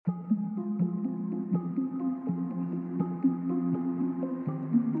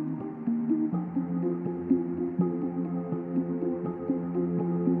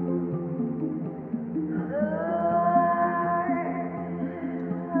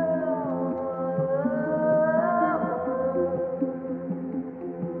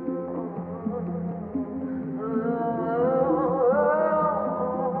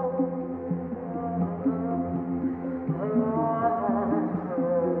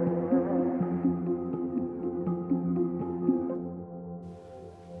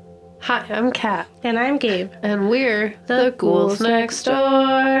Hi, I'm Kat. And I'm Gabe. And we're the Ghouls Next Door.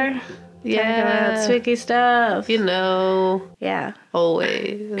 Yeah. Talking about spooky stuff. You know. Yeah.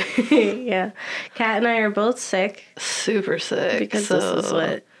 Always. Yeah. Kat and I are both sick. Super sick. Because this is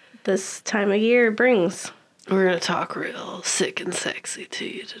what this time of year brings. We're going to talk real sick and sexy to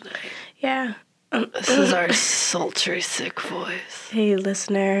you tonight. Yeah. This is our sultry, sick voice. Hey,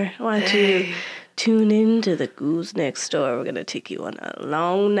 listener. Why don't you tune in to the Ghouls Next Door? We're going to take you on a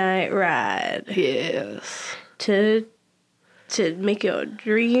long night ride. Yes. To make your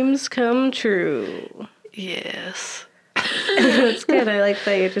dreams come true. Yes. That's good. I like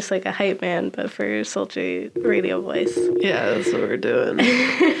that you're just like a hype man, but for your sultry radio voice. Yeah, that's what we're doing.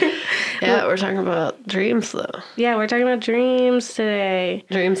 Yeah, we're talking about dreams, though. Yeah, we're talking about dreams today.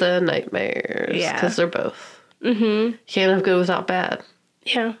 Dreams and nightmares. Yeah. Because they're both. Mm-hmm. You can't have good without bad.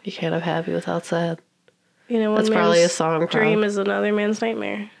 Yeah. You can't have happy without sad. You know, that's probably a song. Dream is another man's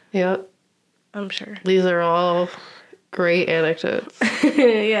nightmare. Yep. I'm sure. These are all great anecdotes.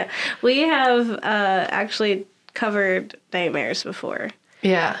 Yeah. We have actually covered nightmares before.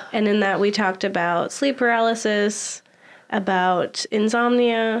 Yeah. And in that we talked about sleep paralysis, about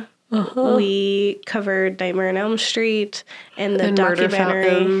insomnia. Uh-huh. We covered Nightmare on Elm Street and the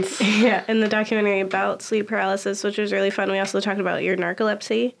documentary. Yeah, and the documentary about sleep paralysis, which was really fun. We also talked about your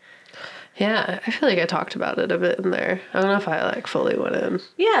narcolepsy. Yeah, I feel like I talked about it a bit in there. I don't know if I fully went in.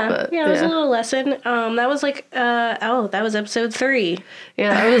 Yeah, but, it was a little lesson. That was that was episode 3.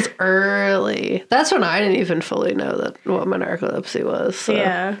 Yeah, that was early. That's when I didn't even fully know what my narcolepsy was. So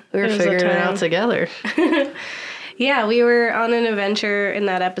yeah, we were figuring it out together. Yeah, we were on an adventure in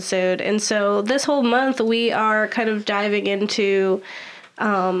that episode. And so this whole month we are kind of diving into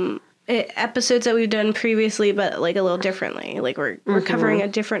episodes that we've done previously, but like a little differently. Like we're covering a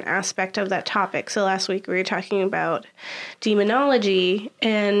different aspect of that topic. So last week we were talking about demonology,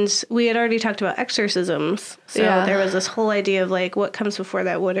 and we had already talked about exorcisms. So there was this whole idea of like what comes before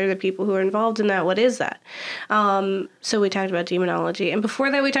that, what are the people who are involved in that, what is that? So we talked about demonology, and before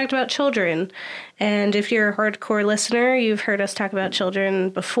that we talked about children. And if you're a hardcore listener, you've heard us talk about children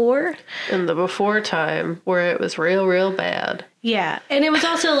before. In the before time where it was real, real bad. Yeah, and it was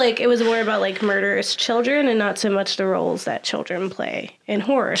also like, it was more about like murderous children and not so much the roles that children play in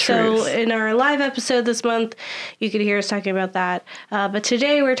horror. Truth. So in our live episode this month, you could hear us talking about that. But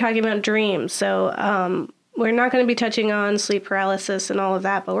today we're talking about dreams. So we're not going to be touching on sleep paralysis and all of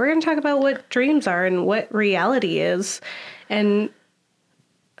that, but we're going to talk about what dreams are and what reality is. And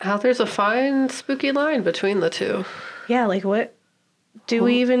how there's a fine, spooky line between the two. Yeah, like what do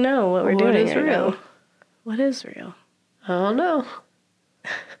we even know what we're doing is real? Now? What is real? I don't know.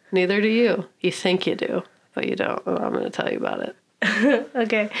 Neither do you. You think you do, but you don't. And I'm going to tell you about it.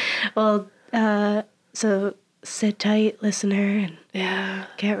 Okay. Well, so sit tight, listener, and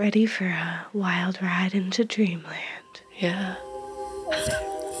get ready for a wild ride into dreamland. Yeah.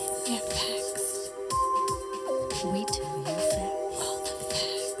 Get facts. We tell you facts. All the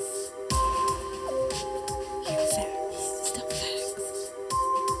facts. Hear facts. Still facts.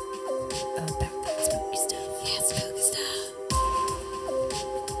 About that spooky stuff. Yeah, spooky stuff.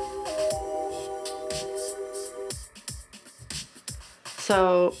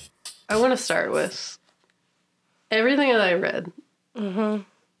 So, I want to start with everything that I read. Mm-hmm.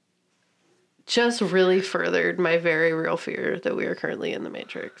 Just really furthered my very real fear that we are currently in the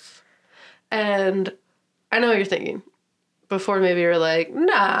Matrix. And I know what you're thinking. Before maybe you're like,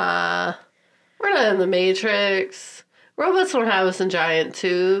 nah, we're not in the Matrix. Robots don't have us in giant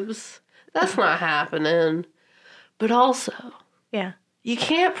tubes. That's not happening. But also, you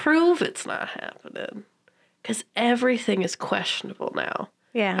can't prove it's not happening. Because everything is questionable now.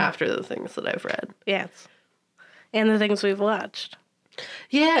 Yeah. After the things that I've read. Yes. And the things we've watched.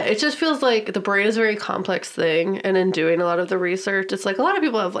 Yeah, it just feels like the brain is a very complex thing. And in doing a lot of the research, it's like a lot of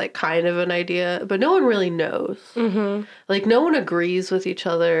people have like kind of an idea, but no one really knows. Mm-hmm. Like no one agrees with each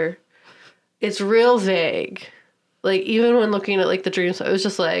other. It's real vague. Like even when looking at like the dreams, it was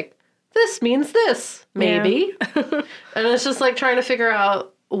just like, this means this, maybe. Yeah. And it's just like trying to figure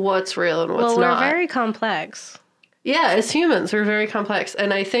out what's real and what's not. Well, we're very complex. Yeah, as humans, we're very complex.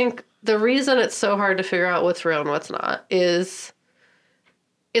 And I think the reason it's so hard to figure out what's real and what's not is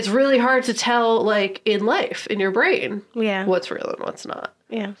it's really hard to tell, like, in life, in your brain, what's real and what's not.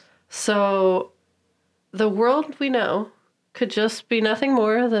 Yeah. So the world we know could just be nothing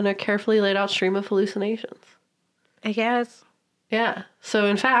more than a carefully laid out stream of hallucinations. I guess. Yeah. So,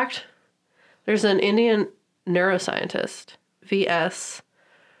 in fact, there's an Indian neuroscientist, V.S.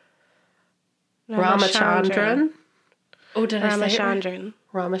 Ramachandran. Oh, did I say it right? Ramachandran.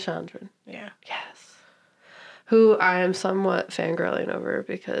 Ramachandran. Yeah. Yes. who I am somewhat fangirling over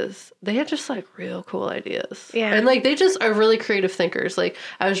because they had just like real cool ideas. Yeah. And like they just are really creative thinkers. Like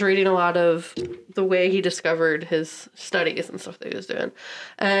I was reading a lot of the way he discovered his studies and stuff that he was doing.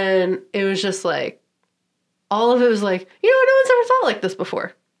 And it was just like, all of it was like, no one's ever thought like this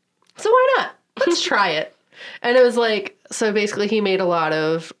before. So why not? Let's try it. And it was like, so basically he made a lot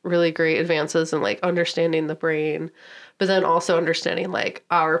of really great advances in like understanding the brain, but then also understanding like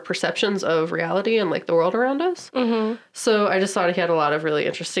our perceptions of reality and like the world around us. Mm-hmm. So I just thought he had a lot of really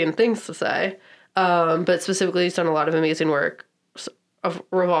interesting things to say. But specifically he's done a lot of amazing work of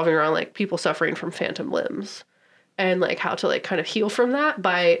revolving around like people suffering from phantom limbs and like how to like kind of heal from that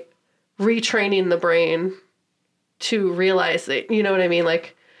by retraining the brain to realize that, you know what I mean?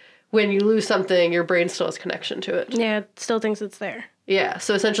 Like, when you lose something, your brain still has connection to it. Yeah, it still thinks it's there. Yeah.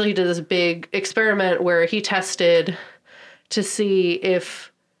 So essentially he did this big experiment where he tested to see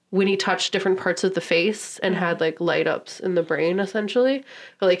if when he touched different parts of the face and had like light ups in the brain, essentially,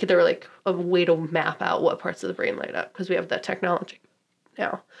 but like there were like a way to map out what parts of the brain light up because we have that technology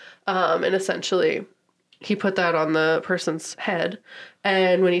now. And essentially he put that on the person's head.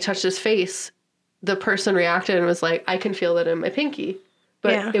 And when he touched his face, the person reacted and was like, I can feel that in my pinky.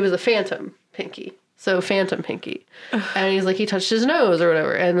 But it was a phantom pinky. So phantom pinky. And he's like, he touched his nose or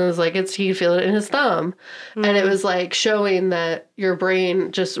whatever. And it was like, he could feel it in his thumb. Mm. And it was like showing that your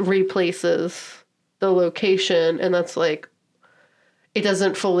brain just replaces the location. And that's like, it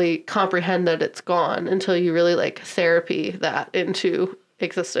doesn't fully comprehend that it's gone until you really like therapy that into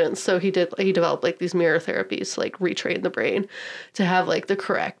existence. So he developed like these mirror therapies to like retrain the brain to have like the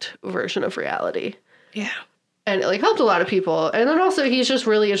correct version of reality. Yeah. And it like helped a lot of people. And then also he's just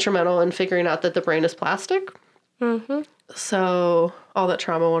really instrumental in figuring out that the brain is plastic. Mm-hmm. So all that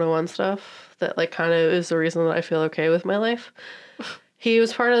trauma 101 stuff that like kind of is the reason that I feel okay with my life. He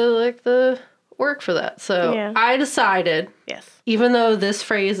was part of like the work for that. So I decided, even though this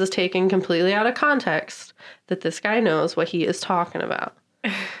phrase is taken completely out of context, that this guy knows what he is talking about.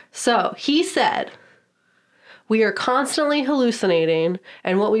 So he said, we are constantly hallucinating,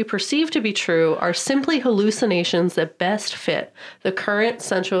 and what we perceive to be true are simply hallucinations that best fit the current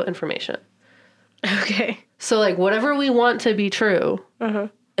central information. Okay. So, like, whatever we want to be true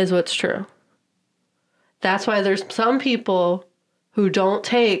is what's true. That's why there's some people who don't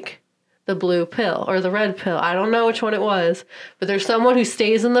take the blue pill or the red pill. I don't know which one it was, but there's someone who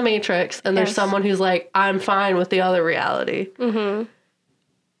stays in the matrix, and there's someone who's like, I'm fine with the other reality. Mm-hmm.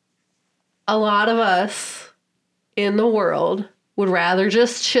 A lot of us in the world would rather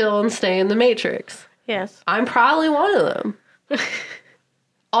just chill and stay in the matrix. Yes. I'm probably one of them.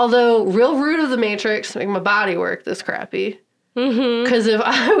 Although, real root of the matrix make my body work this crappy. Because if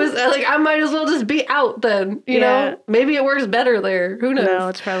I was, like, I might as well just be out then, you know? Maybe it works better there. Who knows? No,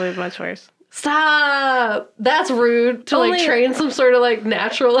 it's probably much worse. Stop! That's rude to, like, train some sort of, like,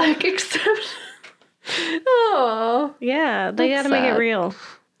 natural, like, exception. Oh. Yeah, they gotta make it real.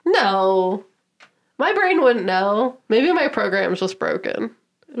 No. My brain wouldn't know. Maybe my program's just broken.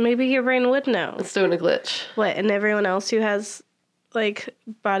 Maybe your brain would know. It's doing a glitch. What, and everyone else who has, like,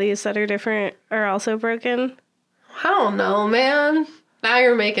 bodies that are different are also broken? I don't know, man. Now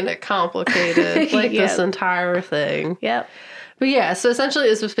you're making it complicated. Like, this entire thing. Yep. But yeah, so essentially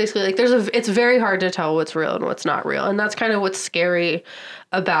it's just basically like it's very hard to tell what's real and what's not real. And that's kind of what's scary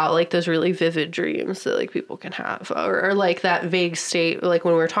about like those really vivid dreams that like people can have or like that vague state, like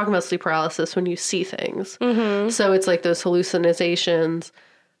when we were talking about sleep paralysis, when you see things. Mm-hmm. So it's like those hallucinations.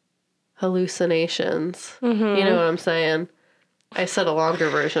 Mm-hmm. You know what I'm saying? I said a longer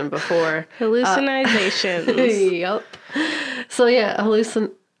version before. Hallucinations. Yep. So yeah,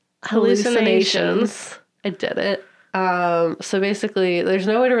 hallucinations. I did it. So basically there's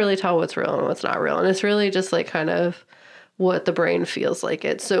no way to really tell what's real and what's not real. And it's really just like kind of what the brain feels like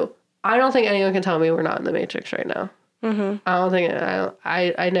it. So I don't think anyone can tell me we're not in the matrix right now. Mm-hmm.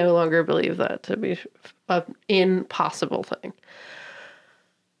 I no longer believe that to be an impossible thing.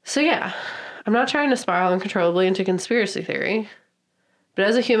 So yeah, I'm not trying to spiral uncontrollably into conspiracy theory, but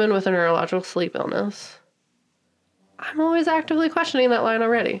as a human with a neurological sleep illness, I'm always actively questioning that line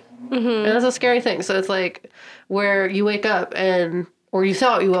already. Mm-hmm. And that's a scary thing. So it's like where you wake up or you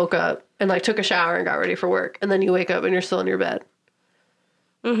thought you woke up and like took a shower and got ready for work. And then you wake up and you're still in your bed.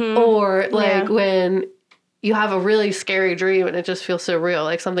 Mm-hmm. Or like when you have a really scary dream and it just feels so real.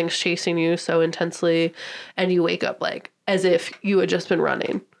 Like something's chasing you so intensely and you wake up like as if you had just been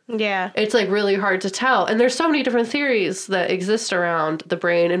running. Yeah. It's like really hard to tell. And there's so many different theories that exist around the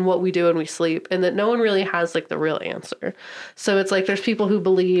brain and what we do when we sleep, and that no one really has like the real answer. So it's like there's people who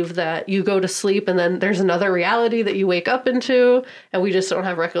believe that you go to sleep and then there's another reality that you wake up into, and we just don't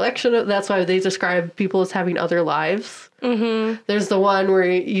have recollection of. That's why they describe people as having other lives. Mm-hmm. There's the one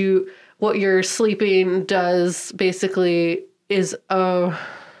where what you're sleeping does basically is a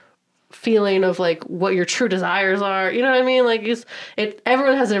feeling of like what your true desires are. You know what I mean? Like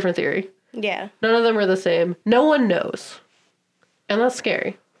everyone has a different theory. Yeah. None of them are the same. No one knows. And that's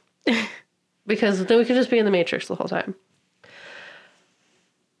scary. Because then we could just be in the Matrix the whole time.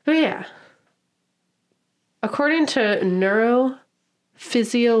 But yeah. According to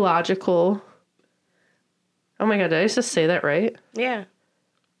neurophysiological... Oh my god, did I just say that right? Yeah.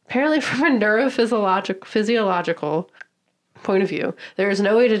 Apparently from a neurophysiological point of view, there is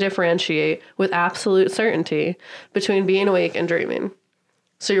no way to differentiate with absolute certainty between being awake and dreaming.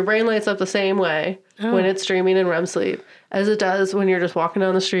 So your brain lights up the same way when it's dreaming in REM sleep as it does when you're just walking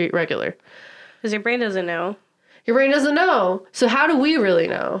down the street regular. Because your brain doesn't know. Your brain doesn't know. So how do we really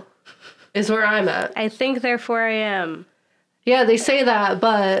know? Is where I'm at. I think, therefore I am. Yeah, they say that,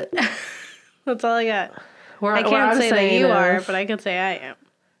 but... That's all I got. what I can't I'm say that saying you is- are, but I can say I am.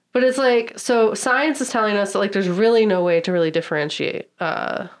 But it's like, so science is telling us that like there's really no way to really differentiate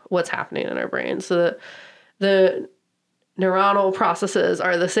what's happening in our brains. So that the neuronal processes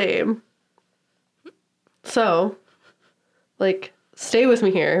are the same. So, like, stay with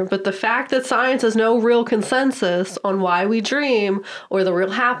me here. But the fact that science has no real consensus on why we dream or the real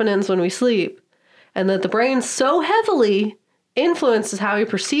happenings when we sleep, and that the brain so heavily influences how we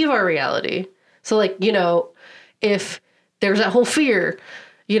perceive our reality. So, like, you know, if there's that whole fear...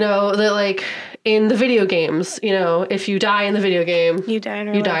 You know, that like in the video games, you know, if you die in the video game, You die in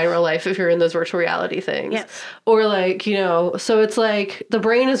real life if you're in those virtual reality things. Yes. Or like, you know, so it's like the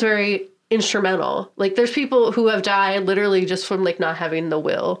brain is very instrumental. Like there's people who have died literally just from like not having the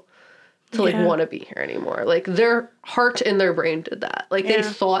will to like want to be here anymore. Like their heart and their brain did that. Like they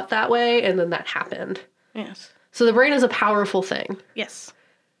thought that way and then that happened. Yes. So the brain is a powerful thing. Yes.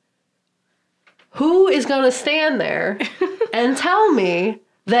 Who is going to stand there and tell me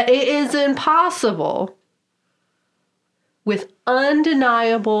that it is impossible with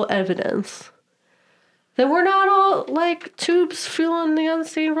undeniable evidence that we're not all like tubes fueling the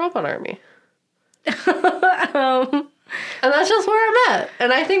unseen robot army? And that's just where I'm at.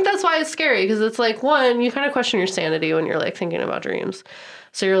 And I think that's why it's scary, because it's like, one, you kind of question your sanity when you're like thinking about dreams.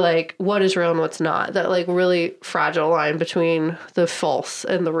 So you're like, what is real and what's not? That like really fragile line between the false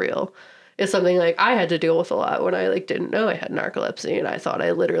and the real is something like I had to deal with a lot when I like didn't know I had narcolepsy, and I thought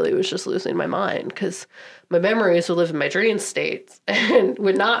I literally was just losing my mind because my memories would live in my dream states and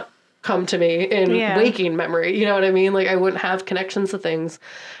would not come to me in waking memory. You know what I mean? Like I wouldn't have connections to things,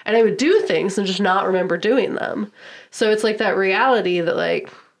 and I would do things and just not remember doing them. So it's like that reality that like,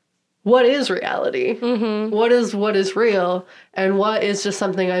 what is reality? Mm-hmm. What is real, and what is just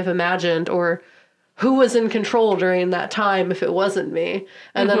something I've imagined, or who was in control during that time if it wasn't me?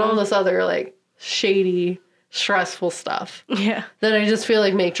 And then all this other like shady, stressful stuff. Yeah. That I just feel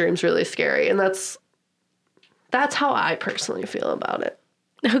like make dreams really scary. And that's how I personally feel about it.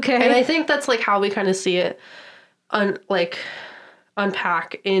 Okay. And I think that's like how we kind of see it unpack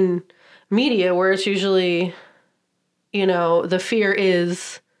in media, where it's usually, you know, the fear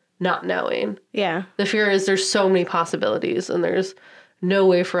is not knowing. Yeah. The fear is there's so many possibilities and there's no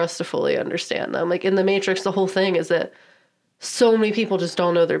way for us to fully understand them. Like in The Matrix, the whole thing is that so many people just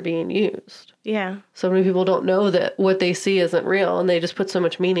don't know they're being used. Yeah. So many people don't know that what they see isn't real, and they just put so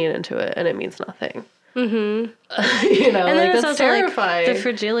much meaning into it, and it means nothing. Mm-hmm. You know, and then like it's that's also terrifying. like the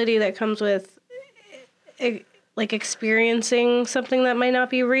fragility that comes with like experiencing something that might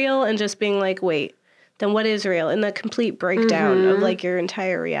not be real and just being like, wait, then what is real? And the complete breakdown of like your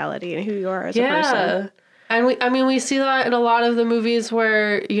entire reality and who you are as a person. And we see that in a lot of the movies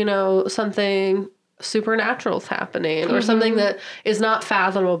where, you know, something supernatural is happening or something that is not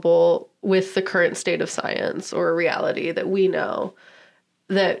fathomable with the current state of science or reality that we know,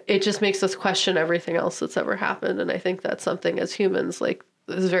 that it just makes us question everything else that's ever happened. And I think that's something as humans, like,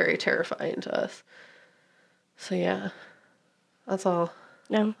 is very terrifying to us. So yeah, that's all.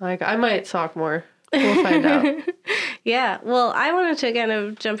 Yeah. Like, I might talk more. We'll find out. Yeah. Well, I wanted to kind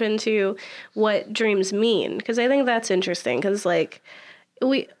of jump into what dreams mean, because I think that's interesting, because like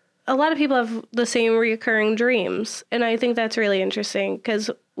a lot of people have the same recurring dreams. And I think that's really interesting,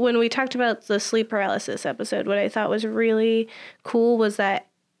 because when we talked about the sleep paralysis episode, what I thought was really cool was that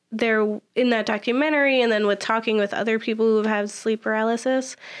there in that documentary, and then with talking with other people who have had sleep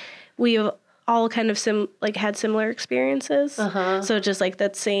paralysis, we've all kind of had similar experiences. So just like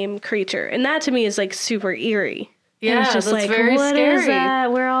that same creature. And that to me is like super eerie. And Yeah, it's just that's like, very what scary. is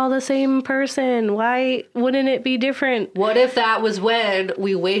that? We're all the same person. Why wouldn't it be different? What if that was when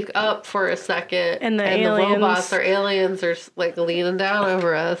we wake up for a second And the the aliens- robots or aliens are like leaning down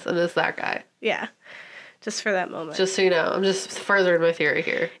over us and it's that guy? Yeah. Just for that moment. Just so you know, I'm just furthering my theory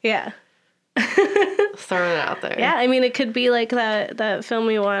here. yeah. Just throwing it out there. Yeah, I mean, it could be like that film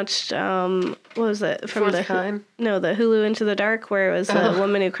we watched. What was it from Fourth the Kind? No, the Hulu Into the Dark, where it was a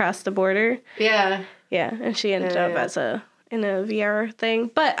woman who crossed the border. Yeah. Yeah, and she ended up Yeah. as in a VR thing.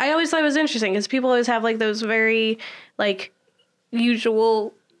 But I always thought it was interesting because people always have like those very like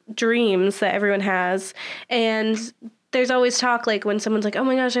usual dreams that everyone has, and there's always talk like when someone's like, oh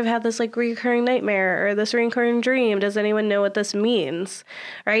my gosh, I've had this like recurring nightmare or this recurring dream. Does anyone know what this means?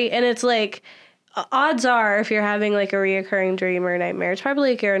 Right? And it's like, odds are if you're having like a reoccurring dream or nightmare, it's probably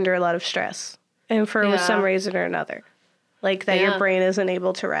like you're under a lot of stress. And for Yeah. some reason or another. Like that Yeah. your brain isn't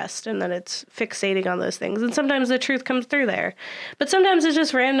able to rest and that it's fixating on those things. And sometimes the truth comes through there. But sometimes it's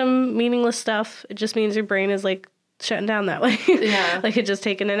just random, meaningless stuff. It just means your brain is like shutting down that way. Yeah. Like it just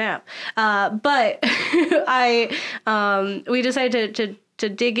taking a nap. But we decided to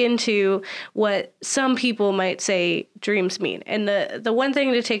dig into what some people might say dreams mean. And the one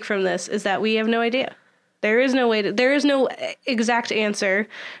thing to take from this is that we have no idea. There is no exact answer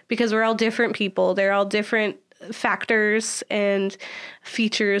because we're all different people. They're all different factors and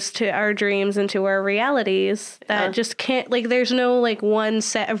features to our dreams and to our realities that just can't, like, there's no like one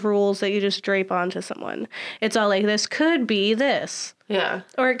set of rules that you just drape onto someone. It's all like, this could be this, Yeah.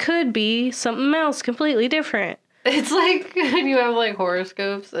 or it could be something else completely different. It's like when you have like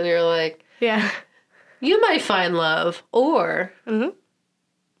horoscopes and you're like, Yeah. you might find love or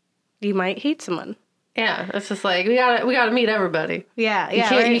You might hate someone. yeah, it's just like we gotta meet everybody. Yeah.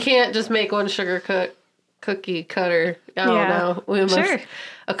 You can't just make one cookie cutter. I don't Yeah. know. We must Sure.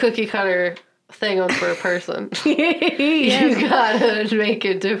 a cookie cutter thing on for a person. Yes. You gotta make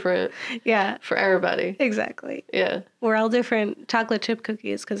it different Yeah. for everybody. Exactly. Yeah. We're all different chocolate chip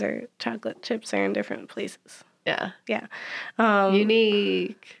cookies because our chocolate chips are in different places. Yeah. Yeah.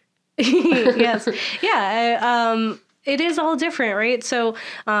 Unique. Yes. Yeah. It is all different, right? So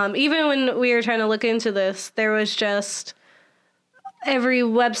even when we were trying to look into this, there was just every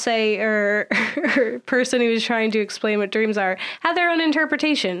website or person who was trying to explain what dreams are had their own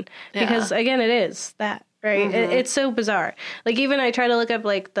interpretation. Because again, it is that, right? It's so bizarre. Like even I try to look up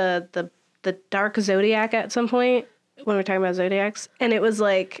like the dark zodiac at some point when we're talking about zodiacs, and it was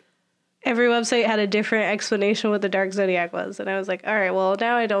like every website had a different explanation what the dark zodiac was, and I was like, all right, well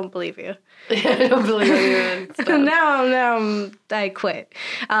now I don't believe you. I don't believe it. now I quit.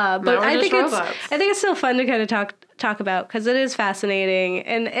 But we're I just think robots. it's still fun to kind of talk about because it is fascinating,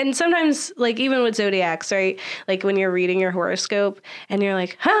 and sometimes like even with zodiacs, right? Like when you're reading your horoscope and you're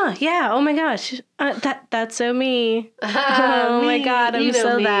like, huh, yeah, oh my gosh, that's so me. Oh my Me, god, I'm you know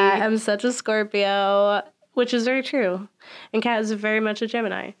so me. that. I'm such a Scorpio, which is very true. And Kat is very much a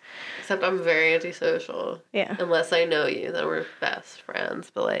Gemini. Except I'm very antisocial. Yeah. Unless I know you, then we're best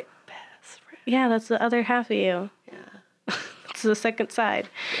friends. But like best friends. Yeah, that's the other half of you. Yeah. It's the second side.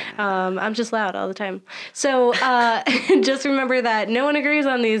 I'm just loud all the time. So just remember that no one agrees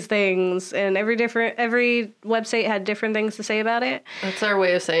on these things, and every website had different things to say about it. That's our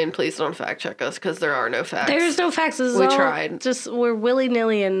way of saying please don't fact check us because there are no facts. There's no facts. This is We all tried. Just we're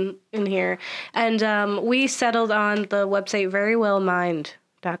willy-nilly in here. And we settled on the website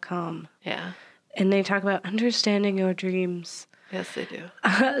verywellmind.com. Yeah. And they talk about understanding your dreams. Yes, they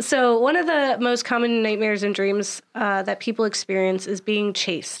do. So one of the most common nightmares and dreams that people experience is being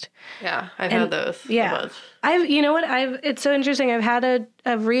chased. Yeah, I've had those. A Yeah. bunch. It's so interesting. I've had a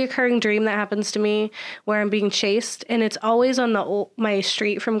reoccurring dream that happens to me where I'm being chased, and it's always on my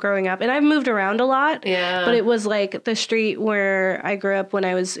street from growing up. And I've moved around a lot. Yeah. But it was like the street where I grew up when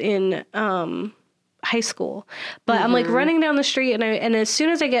I was in high school. But I'm like running down the street, and as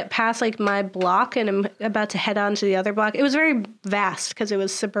soon as I get past like my block and I'm about to head on to the other block, it was very vast because it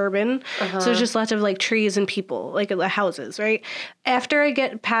was suburban. So there's just lots of like trees and people, like the houses, right? After I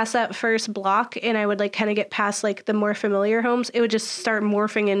get past that first block and I would like kind of get past like the more familiar homes, it would just start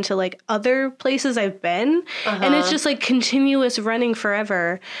morphing into like other places I've been. And it's just like continuous running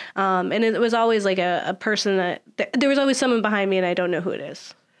forever. And it was always like a person that there was always someone behind me and I don't know who it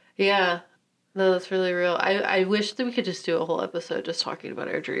is. Yeah. No, that's really real. I wish that we could just do a whole episode just talking about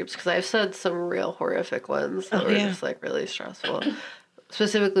our dreams because I've said some real horrific ones that were just like really stressful.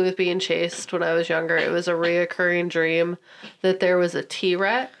 Specifically with being chased when I was younger, it was a reoccurring dream that there was a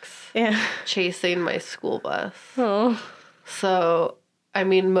T-Rex Yeah. chasing my school bus. Oh. So I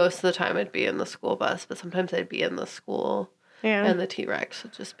mean, most of the time I'd be in the school bus, but sometimes I'd be in the school Yeah. and the T-Rex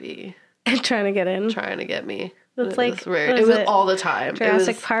would just be Trying to get in. trying to get me. It's like, what it is was it? all the time.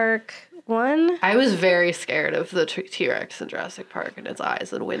 Jurassic Park 1? I was very scared of the T-Rex in Jurassic Park and its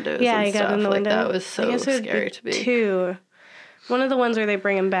eyes and windows Yeah, and you stuff. got in the window. That was I so guess it would scary be to me. 2. One of the ones where they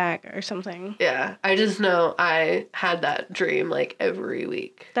bring him back or something. Yeah, I just know I had that dream like every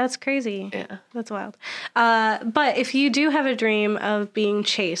week. That's crazy. Yeah. That's wild. But if you do have a dream of being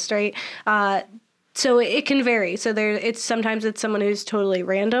chased, right? So it can vary. So sometimes it's someone who's totally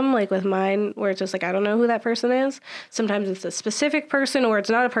random, like with mine, where it's just like I don't know who that person is. Sometimes it's a specific person, or it's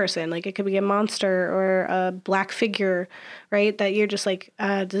not a person. Like it could be a monster or a black figure, right? That you're just like,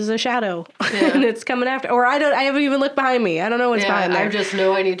 this is a shadow, and it's coming after. Or I haven't even looked behind me. I don't know what's behind there. I just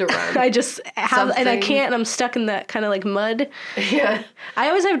know I need to run. I just have, and I Something. can't. And I'm stuck in that kind of like mud. Yeah. I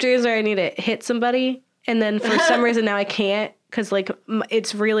always have dreams where I need to hit somebody, and then for some reason now I can't because like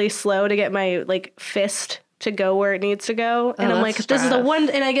it's really slow to get my like fist to go where it needs to go, and I'm like, that's this is the stress. one,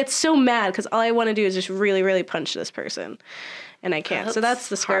 and I get so mad because all I want to do is just really, really punch this person, and I can't. So that's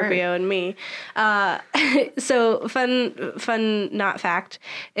the Scorpio in me. So fun not fact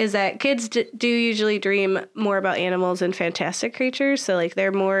is that kids do usually dream more about animals and fantastic creatures. So like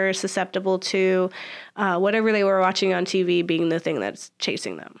they're more susceptible to whatever they were watching on TV being the thing that's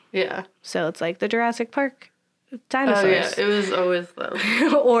chasing them. Yeah. So it's like the Jurassic Park Oh dinosaurs. yeah, it was always them.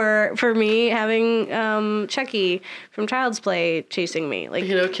 Or for me, having Chucky from Child's Play chasing me. Like,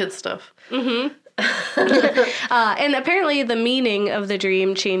 Kid stuff. and apparently the meaning of the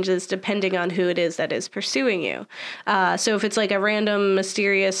dream changes depending on who it is that is pursuing you. So if it's like a random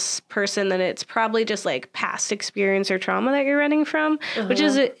mysterious person, then it's probably just like past experience or trauma that you're running from, which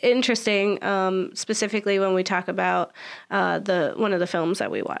is interesting, specifically when we talk about one of the films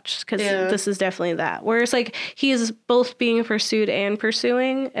that we watched, because this is definitely that. Whereas like he is both being pursued and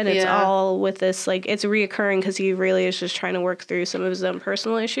pursuing, and it's all with this, like it's reoccurring because he really is just trying to work through some of his own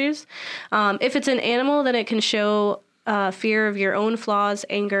personal issues. If it's an animal, then it can show fear of your own flaws,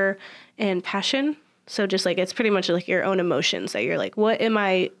 anger, and passion. So just like it's pretty much like your own emotions that you're like, what am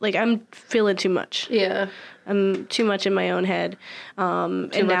I, like I'm feeling too much. Yeah. I'm too much in my own head. Too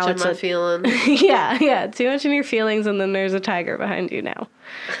and much now in it's my feelings. yeah, too much in your feelings, and then there's a tiger behind you now.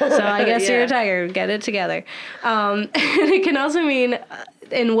 So I guess you're a tiger. Get it together. And it can also mean,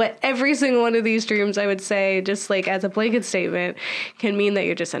 in what every single one of these dreams, I would say, just like as a blanket statement, can mean that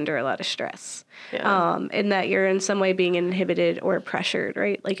you're just under a lot of stress. Yeah. And that you're in some way being inhibited or pressured,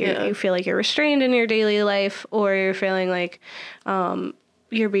 right? Like you feel like you're restrained in your daily life, or you're feeling like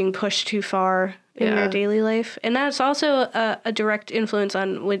you're being pushed too far in your daily life. And that's also a direct influence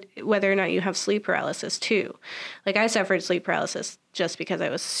on whether or not you have sleep paralysis too. Like I suffered sleep paralysis just because I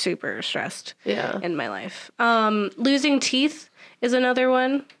was super stressed in my life. Losing teeth is another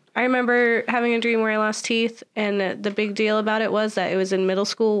one. I remember having a dream where I lost teeth, and the big deal about it was that it was in middle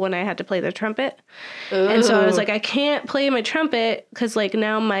school when I had to play the trumpet. Ooh. And so I was like, I can't play my trumpet because like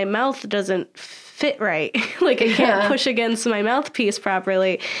now my mouth doesn't fit right. Like I can't push against my mouthpiece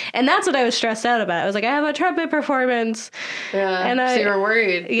properly. And that's what I was stressed out about. I was like, I have a trumpet performance. Yeah. And so you were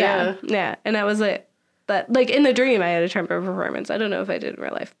worried. Yeah. And that was it. But like in the dream, I had a trumpet performance. I don't know if I did in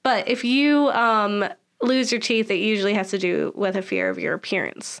real life. But if you lose your teeth, it usually has to do with a fear of your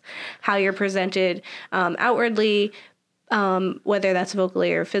appearance, how you're presented outwardly, whether that's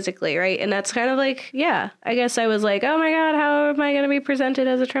vocally or physically, right? And that's kind of like, I guess I was like, oh my God, how am I going to be presented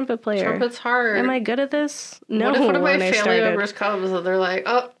as a trumpet player? Trumpet's hard. Am I good at this? No. What if one of my family members comes and they're like,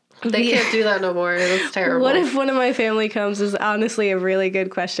 oh, they can't do that no more. That's terrible. What if one of my family comes is honestly a really good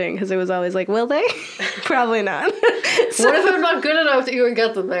question, because it was always like, will they? Probably not. So, what if I'm not good enough to even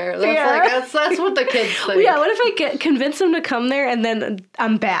get them there? That's that's what the kids think. Yeah, what if I convince them to come there and then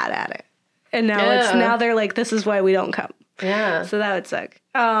I'm bad at it? And now they're like, this is why we don't come. Yeah. So that would suck.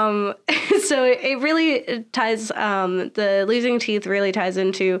 So it really ties, the losing teeth really ties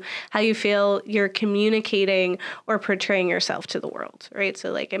into how you feel you're communicating or portraying yourself to the world, right?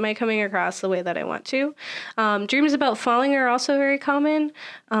 So like, am I coming across the way that I want to? Dreams about falling are also very common.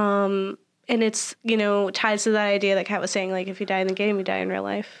 And it's, ties to that idea that Kat was saying, like, if you die in the game, you die in real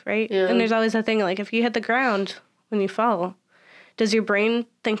life, right? Yeah. And there's always that thing, like, if you hit the ground when you fall, does your brain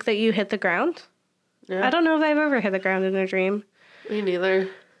think that you hit the ground? Yeah. I don't know if I've ever hit the ground in a dream. Me neither.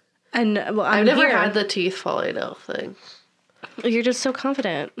 And I've never had the teeth falling out thing. You're just so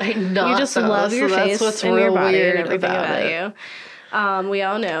confident. You just love your face and your body and everything about you. We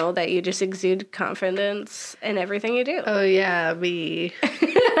all know that you just exude confidence in everything you do. Oh yeah, me.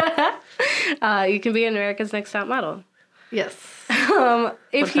 You can be America's Next Top Model. Yes.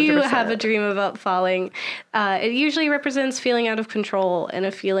 If you 100%. have a dream about falling, it usually represents feeling out of control and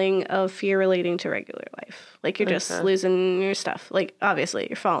a feeling of fear relating to regular life. Like you're just Okay. losing your stuff. Like, obviously,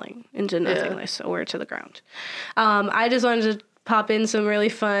 you're falling into nothingness or to the ground. I just wanted to pop in some really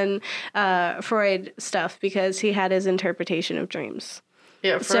fun Freud stuff because he had his interpretation of dreams.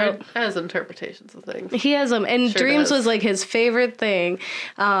 Yeah, Freud has interpretations of things. He has them, and Sure dreams does. was like his favorite thing,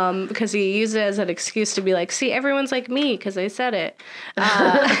 because he used it as an excuse to be like, "See, everyone's like me because I said it."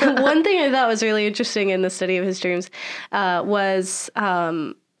 One thing I thought was really interesting in the study of his dreams was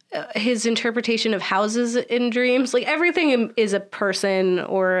his interpretation of houses in dreams. Like everything is a person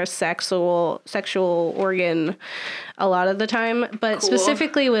or a sexual organ, a lot of the time, but Cool.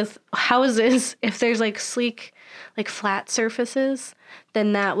 specifically with houses, if there's like sleek, like flat surfaces,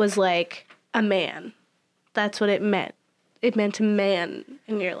 then that was like a man. That's what it meant. It meant a man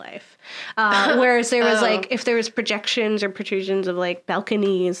in your life. Whereas there was like, if there was projections or protrusions of like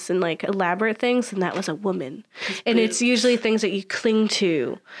balconies and like elaborate things, then that was a woman. And it's usually things that you cling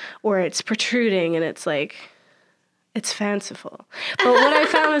to, or it's protruding and it's like, it's fanciful. But what I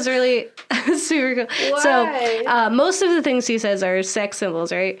found was really super cool. Why? So most of the things he says are sex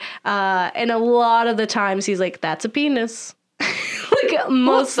symbols, right? And a lot of the times he's like, that's a penis. Like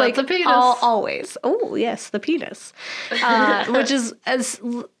most, that's like a penis. always. Oh yes, the penis. Which is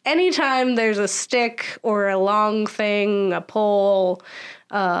anytime there's a stick or a long thing, a pole,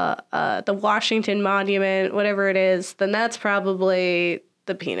 the Washington Monument, whatever it is, then that's probably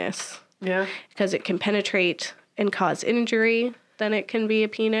the penis. Yeah. Because it can penetrate and cause injury, then it can be a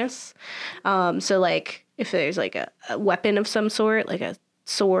penis. So like if there's like a weapon of some sort, like a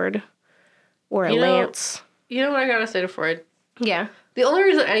sword or a lance. You know what I gotta say to Freud? Yeah. The only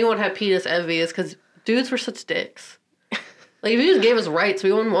reason anyone had penis envy is because dudes were such dicks. Like, if you just gave us rights,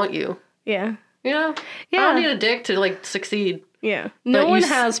 we wouldn't want you. Yeah. You know? Yeah. I don't need a dick to, like, succeed. Yeah. No But one you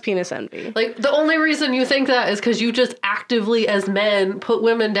has penis envy. Like, the only reason you think that is because you just actively, as men, put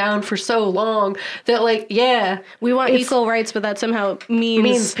women down for so long that, like, yeah. We want it's- equal rights, but that somehow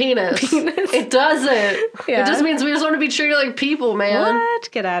means penis. It doesn't. Yeah. It just means we just want to be treated like people, man.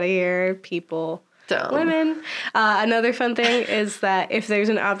 What? Get out of here, people. Dumb. Women. Another fun thing is that if there's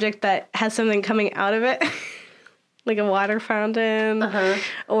an object that has something coming out of it, like a water fountain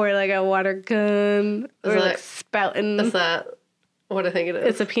or like a water gun or like spouting, Is that what I think it is?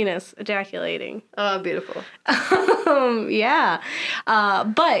 it's a penis ejaculating. Oh, beautiful. Yeah.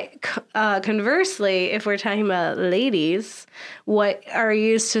 But conversely, if we're talking about ladies, what are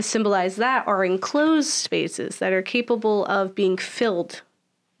used to symbolize that are enclosed spaces that are capable of being filled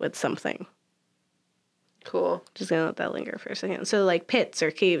with something. Cool. Just gonna let that linger for a second. So like pits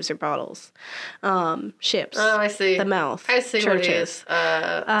or caves or bottles, ships. Oh, I see. The mouth. I see churches. what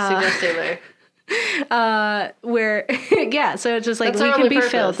he is suggesting there. Where yeah, so it's just like That's we our can only be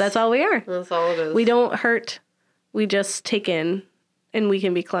purpose. filled. That's all we are. That's all it is. We don't hurt. We just take in, and we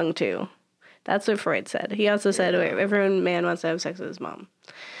can be clung to. That's what Freud said. He also said every man wants to have sex with his mom.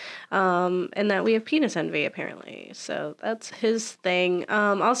 And that we have penis envy, apparently. So that's his thing.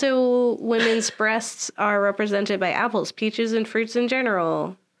 Also, women's breasts are represented by apples, peaches, and fruits in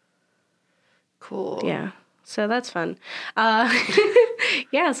general. Cool. Yeah. So that's fun.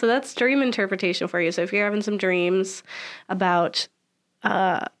 Yeah, so that's dream interpretation for you. So if you're having some dreams about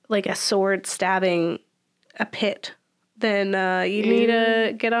like a sword stabbing a pit, then you need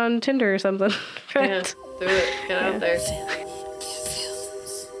to get on Tinder or something. Right? Yeah, do it. Get out there.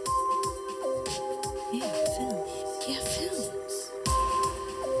 Films. Yeah, films. Yeah, films.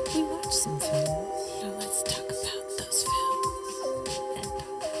 We watch some films. Now let's talk about those films. And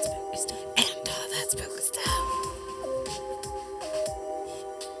all that spooky stuff. And all that spooky stuff.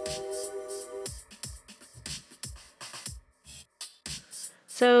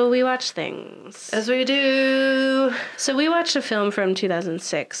 So we watch things. As we do. So we watched a film from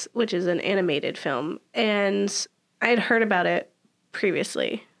 2006, which is an animated film, and I had heard about it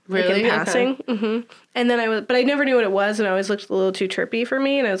previously, like Really? in passing. Hmm. And then but I never knew what it was, and I always looked a little too trippy for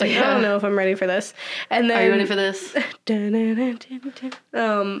me, and I was like, I don't know if I'm ready for this. And then Are you ready for this? She didn't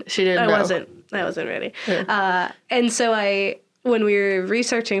know. I wasn't ready. And so when we were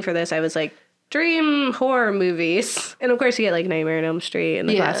researching for this, I was like, dream horror movies. And of course you get like Nightmare on Elm Street and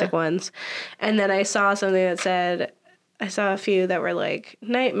the classic ones. And then I saw something that said, I saw a few that were like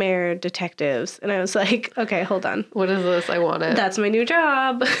nightmare detectives. And I was like, okay, hold on. What is this? I want it. That's my new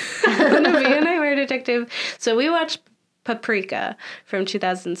job. I'm going to be a nightmare detective. So we watched Paprika from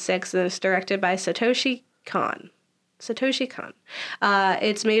 2006, and it's directed by Satoshi Kon.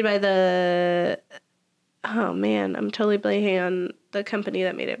 It's made by oh man, I'm totally blanking on the company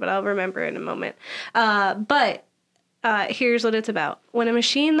that made it, but I'll remember in a moment. But Here's what it's about. When a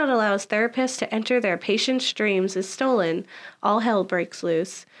machine that allows therapists to enter their patients' dreams is stolen, all hell breaks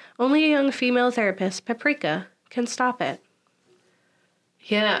loose. Only a young female therapist, Paprika, can stop it.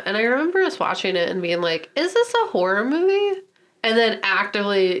 Yeah, and I remember us watching it and being like, is this a horror movie? And then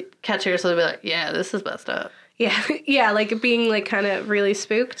actively catching yourself and be like, yeah, this is messed up. Yeah, yeah, like being like kind of really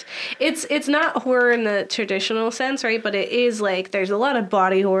spooked. It's not horror in the traditional sense, right? But it is like there's a lot of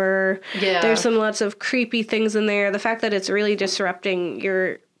body horror. Yeah. There's lots of creepy things in there. The fact that it's really disrupting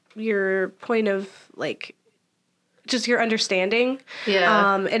your point of like just your understanding.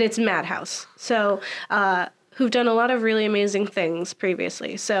 Yeah. And it's Madhouse. So, who've done a lot of really amazing things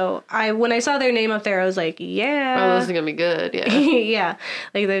previously. So when I saw their name up there, I was like, yeah. Oh, this is going to be good. Yeah. Yeah.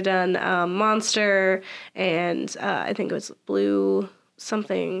 Like they've done Monster and I think it was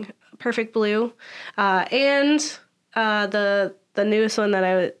Perfect Blue. And the newest one that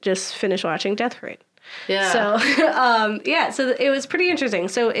I just finished watching, Death Parade. Yeah. So, so it was pretty interesting.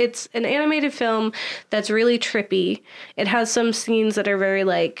 So it's an animated film that's really trippy. It has some scenes that are very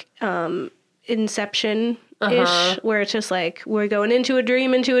like Inception-ish, where it's just like we're going into a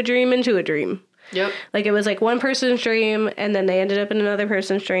dream, into a dream, into a dream. Yep. Like it was like one person's dream, and then they ended up in another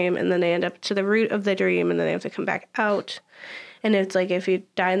person's dream, and then they end up to the root of the dream, and then they have to come back out. And it's like if you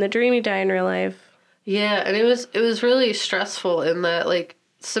die in the dream, you die in real life. Yeah, and it was really stressful in that, like,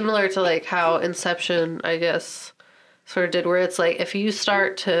 similar to like how Inception, I guess, sort of did, where it's like if you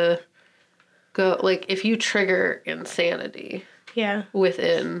start to go, like if you trigger insanity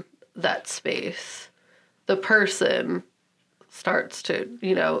within that space, the person starts to,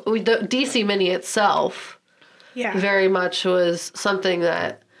 the DC Mini itself very much was something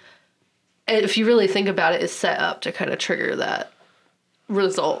that, if you really think about it, is set up to kind of trigger that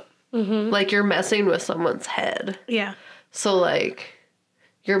result. Mm-hmm. Like you're messing with someone's head. Yeah. So like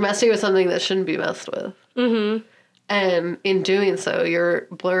you're messing with something that shouldn't be messed with. Mm-hmm. And in doing so, you're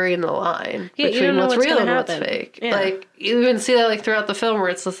blurring the line between what's real and what's fake. Yeah. Like, you even see that, like, throughout the film where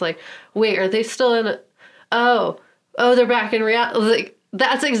it's just like, wait, are they still in it? Oh, they're back in reality. Like,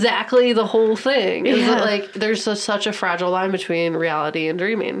 that's exactly the whole thing. Is that, like, there's such a fragile line between reality and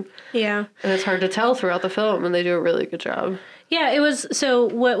dreaming. Yeah. And it's hard to tell throughout the film, and they do a really good job. Yeah, it was, so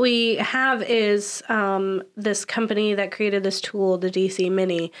what we have is this company that created this tool, the DC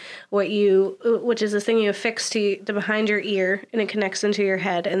Mini, which is this thing you affix to the behind your ear, and it connects into your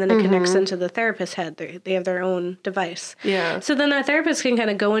head, and then it connects into the therapist's head. They have their own device. Yeah. So then that therapist can kind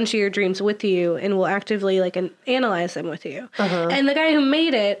of go into your dreams with you, and will actively, like, analyze them with you. Uh-huh. And the guy who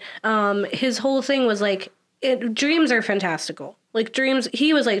made it, his whole thing was, like, dreams are fantastical. Like,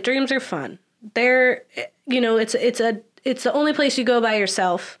 he was like, dreams are fun. They're, it's the only place you go by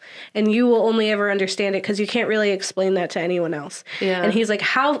yourself, and you will only ever understand it because you can't really explain that to anyone else. Yeah. And he's like,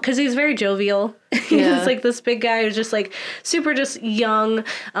 how? Because he's very jovial. He's like this big guy who's just like super just young,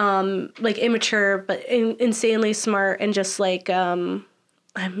 like immature, but insanely smart, and just like, I'm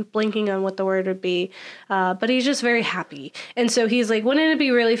blanking on what the word would be, but he's just very happy. And so he's like, wouldn't it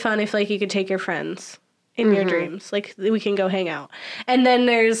be really fun if like you could take your friends in your dreams, like we can go hang out. And then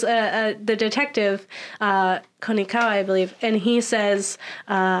there's the detective, Konikawa, I believe, and he says,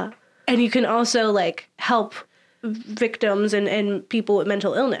 and you can also like help victims and people with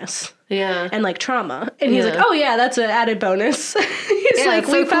mental illness, and like trauma. And he's like, oh yeah, that's an added bonus. He's like,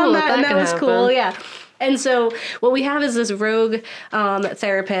 we found that, and that was cool. Yeah. And so what we have is this rogue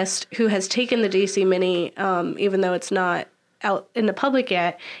therapist who has taken the DC Mini, even though it's not out in the public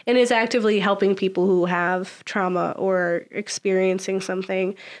yet, and is actively helping people who have trauma or experiencing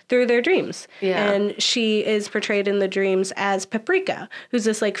something through their dreams. Yeah. And she is portrayed in the dreams as Paprika, who's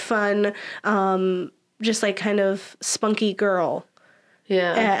this like fun, just like kind of spunky girl.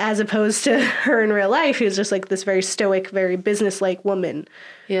 Yeah. As opposed to her in real life, who's just like this very stoic, very business-like woman.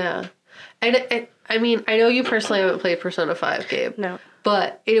 Yeah. And I mean, I know you personally haven't played Persona 5, Gabe. No.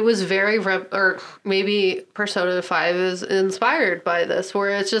 But it was very, or maybe Persona 5 is inspired by this, where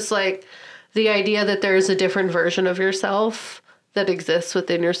it's just like the idea that there's a different version of yourself that exists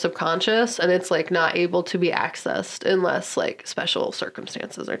within your subconscious, and it's like not able to be accessed unless like special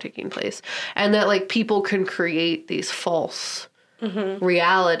circumstances are taking place. And that like people can create these false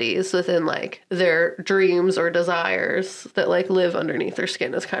realities within like their dreams or desires that like live underneath their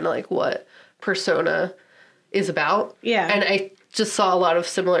skin is kind of like what Persona is about. Yeah. And I just saw a lot of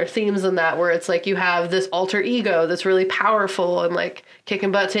similar themes in that, where it's like you have this alter ego that's really powerful and like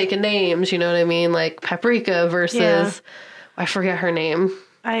kicking butt, taking names, you know what I mean? Like Paprika versus, I forget her name.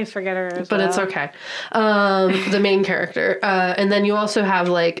 I forget her as but well. It's okay. The main character. And then you also have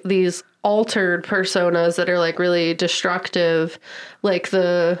like these altered personas that are like really destructive, like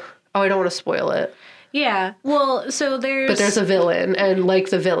I don't want to spoil it. Yeah. Well, so But there's a villain, and like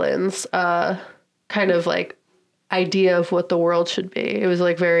the villain's kind of like idea of what the world should be. It was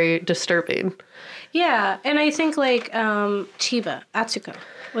like very disturbing. Yeah, and I think like Chiba Atsuko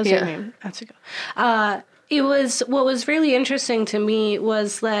was her name. Atsuko. It was what was really interesting to me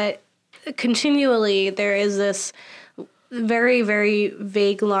was that continually there is this very, very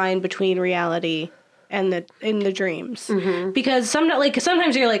vague line between reality and in the dreams, because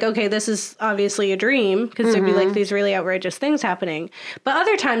sometimes you're like, okay, this is obviously a dream, because there'd be like these really outrageous things happening, but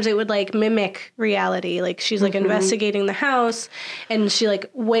other times it would like mimic reality. Like she's like investigating the house, and she like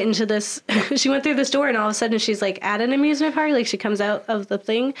went into this she went through this door, and all of a sudden she's like at an amusement park, like she comes out of the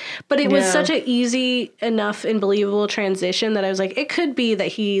thing, but it was such an easy enough and believable transition that I was like, it could be that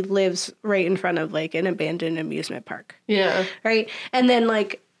he lives right in front of like an abandoned amusement park, right? And then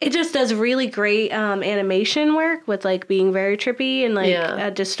like it just does really great animation work with like being very trippy and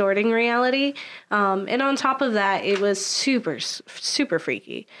like distorting reality. And on top of that, it was super, super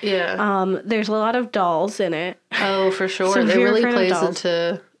freaky. Yeah. There's a lot of dolls in it. Oh, for sure. So It really fear of plays dolls.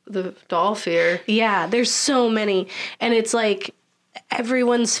 into the doll fear. Yeah, there's so many. And it's like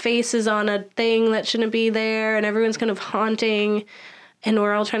everyone's face is on a thing that shouldn't be there, and everyone's kind of haunting. And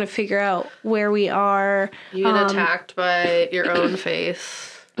we're all trying to figure out where we are. You get attacked by your own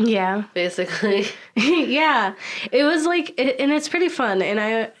face. Yeah. Basically. Yeah. It was like, and it's pretty fun.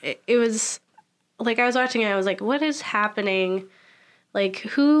 And it was like, I was watching it, I was like, what is happening? Like,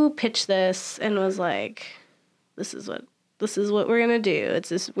 who pitched this and was like, this is what we're going to do. It's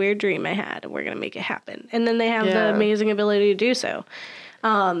this weird dream I had, and we're going to make it happen. And then they have the amazing ability to do so.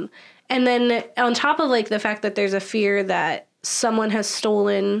 And then on top of like the fact that there's a fear that someone has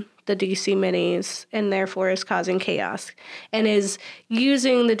stolen the DC minis and therefore is causing chaos and is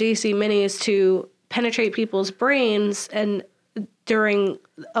using the DC minis to penetrate people's brains and during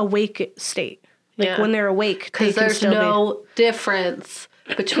awake state. Like when they're awake. Because there's no difference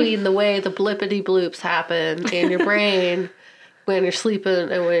between the way the blippity bloops happen in your brain when you're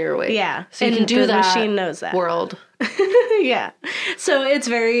sleeping and when you're awake. Yeah. So you and can do the that machine knows that. world. Yeah. So it's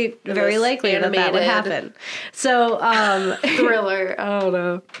very, very likely that would happen. So, Thriller. Oh,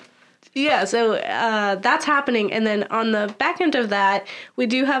 no. yeah, so that's happening. And then on the back end of that, we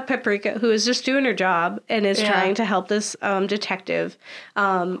do have Paprika, who is just doing her job and is trying to help this detective,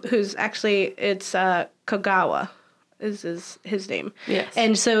 who's actually, it's Kogawa is his name. Yes.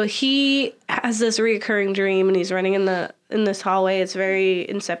 And so he has this reoccurring dream, and he's running in this hallway. It's very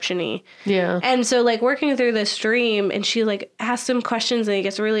Inception-y. Yeah. And so, like, working through this dream, and she, like, asks him questions, and he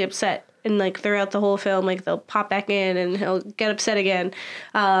gets really upset. And, like, throughout the whole film, like, they'll pop back in, and he'll get upset again.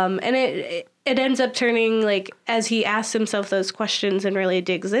 And it ends up turning, like, as he asks himself those questions and really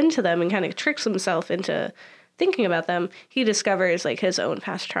digs into them and kind of tricks himself into thinking about them, he discovers, like, his own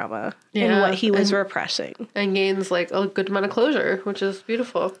past trauma and what he was repressing. And gains, like, a good amount of closure, which is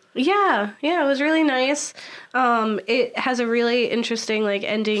beautiful. Yeah, it was really nice. It has a really interesting, like,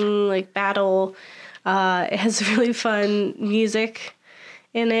 ending, like, battle. It has really fun music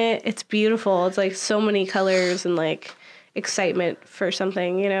in it. It's beautiful. It's, like, so many colors and, like, excitement for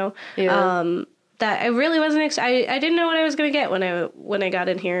something, you know? Yeah. That I really wasn't... I didn't know what I was going to get when I got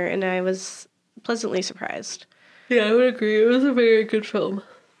in here, and I was pleasantly surprised. Yeah, I would agree. It was a very good film.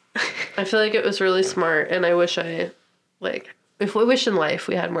 I feel like it was really smart, and I wish in life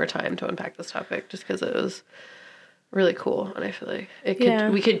we had more time to unpack this topic, just because it was really cool, and I feel like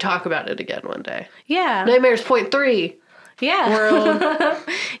we could talk about it again one day. Yeah. Nightmares Point 3. Yeah. World.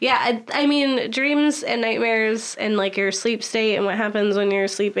 Yeah, I mean, dreams and nightmares and, like, your sleep state and what happens when you're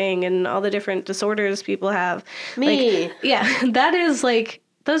sleeping and all the different disorders people have. Me. Like, yeah, that is, like...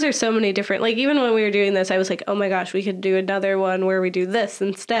 Those are so many different, like, even when we were doing this, I was like, oh my gosh, we could do another one where we do this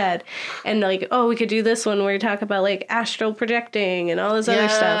instead. And, like, oh, we could do this one where we talk about, like, astral projecting and all this other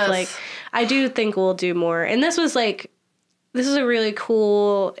stuff. Like, I do think we'll do more. And this is a really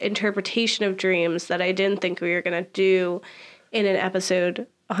cool interpretation of dreams that I didn't think we were going to do in an episode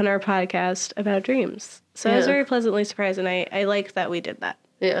on our podcast about dreams. So I was very pleasantly surprised, and I like that we did that.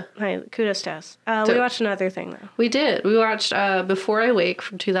 Yeah. Kudos to us. We watched another thing, though. We did. We watched Before I Wake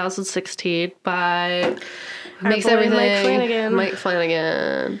from 2016 by Mike Flanagan. Mike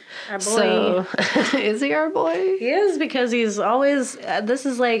Flanagan. Our boy. So, is he our boy? He is, because he's always... this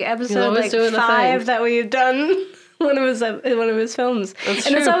is, like, episode, like, 5 that we've done one of his films. That's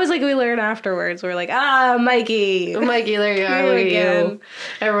and true. it's always, like, we learn afterwards. We're like, Mikey. Mikey, there you are. Look at again. you.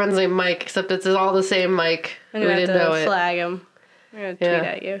 Everyone's named Mike, except it's all the same Mike. I'm We going to didn't know have to it. flag him. I'm going to tweet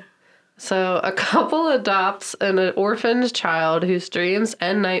at you. So, a couple adopts an orphaned child whose dreams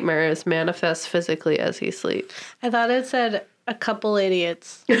and nightmares manifest physically as he sleeps. I thought it said a couple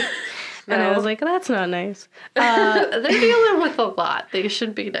idiots. And I No. was like, that's not nice. They're dealing with a lot. They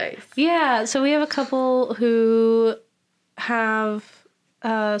should be nice. Yeah, so we have a couple who have.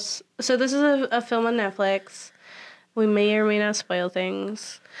 So this is a film on Netflix. We may or may not spoil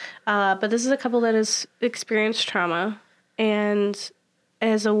things. But this is a couple that has experienced trauma and,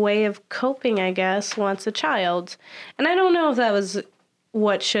 as a way of coping, I guess, wants a child. And I don't know if that was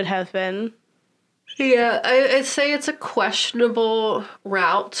what should have been. Yeah, I'd say it's a questionable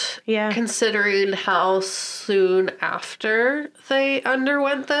route. Yeah. Considering how soon after they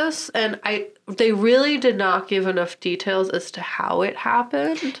underwent this, and they really did not give enough details as to how it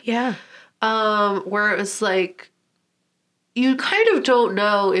happened. Yeah. Where it was like, you kind of don't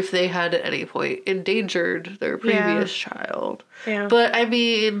know if they had at any point endangered their previous child. Yeah. But I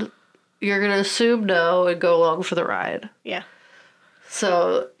mean, you're gonna assume no and go along for the ride. Yeah.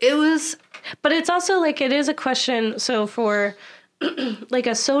 So it was. But it's also like, it is a question. So for like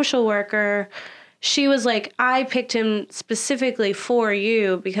a social worker, she was like, I picked him specifically for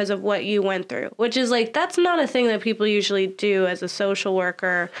you because of what you went through, which is like, that's not a thing that people usually do as a social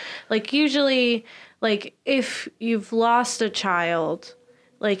worker. Like usually, like if you've lost a child,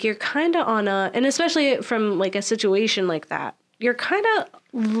 like you're kind of on and especially from like a situation like that, you're kind of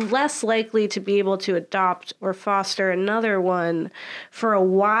less likely to be able to adopt or foster another one for a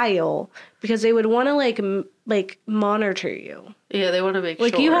while because they would want to like monitor you. Yeah, they want to make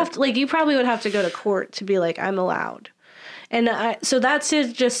Like sure. you have to, like you probably would have to go to court to be like, I'm allowed. And so that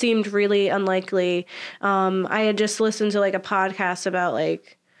just seemed really unlikely. I had just listened to like a podcast about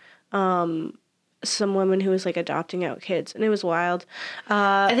like some woman who was like adopting out kids, and it was wild.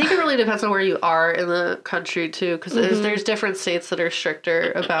 I think it really depends on where you are in the country too, because there's different states that are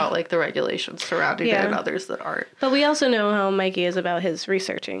stricter about like the regulations surrounding it, and others that aren't. But we also know how Mikey is about his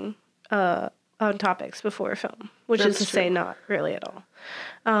researching on topics before film, which is to say not really at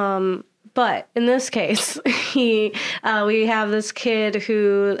all. But in this case, we have this kid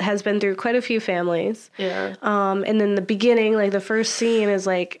who has been through quite a few families. Yeah. And then the beginning, like the first scene is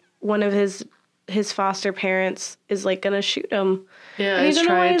like one of his foster parents is like gonna shoot him. Yeah, and he's you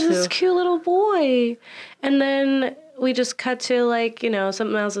don't know why trying he's this to. cute little boy. And then we just cut to like,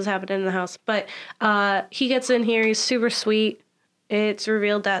 something else is happening in the house. But he gets in here, he's super sweet. It's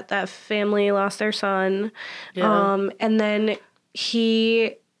revealed that that family lost their son. Yeah. And then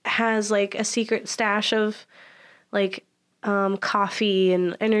he has like a secret stash of like coffee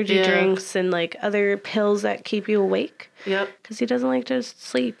and energy drinks and like other pills that keep you awake. Yep. Because he doesn't like to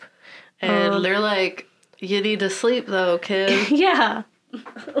sleep. And they're like, you need to sleep though, kid. Yeah.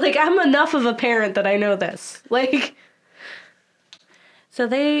 Like, I'm enough of a parent that I know this. Like, so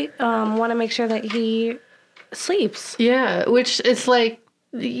they want to make sure that he sleeps. Yeah, which is like,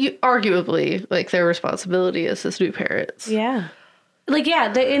 arguably, like their responsibility as his new parents. Yeah. Like,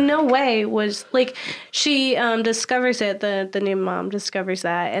 yeah, in no way was, like, she discovers it, the new mom discovers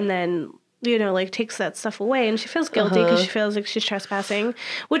that, and then, like, takes that stuff away, and she feels guilty because she feels like she's trespassing,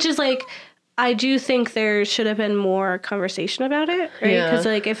 which is, like, I do think there should have been more conversation about it, right? Yeah. Because,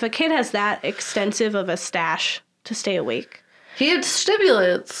 like, if a kid has that extensive of a stash to stay awake. He had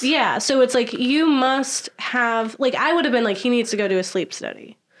stimulants. Yeah, so it's like, you must have, like, I would have been like, he needs to go to a sleep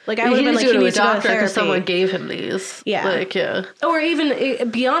study. Like, I would have been like, he needs to go to doctor therapy. because someone gave him these. Yeah. Like, yeah. Or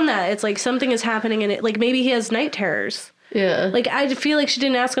even beyond that, it's like something is happening and it, like, maybe he has night terrors. Yeah. Like, I feel like she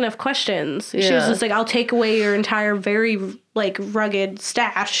didn't ask enough questions. She was Yeah. just like, I'll take away your entire very, like, rugged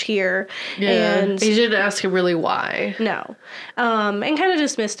stash here. Yeah. And He didn't ask him really why. no. And kind of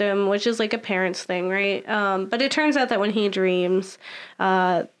dismissed him, which is like a parent's thing, right? But it turns out that when he dreams,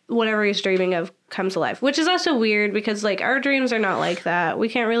 whatever he's dreaming of comes alive, which is also weird because, like, our dreams are not like that. We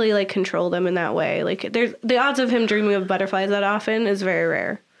can't really, like, control them in that way. Like, there's the odds of him dreaming of butterflies that often is very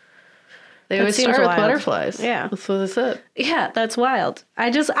rare. They That always seems start with wild. butterflies. Yeah. That's what they said. Yeah, that's wild.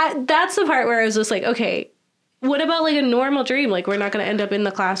 That's the part where I was just like, okay, what about, like, a normal dream? Like, we're not going to end up in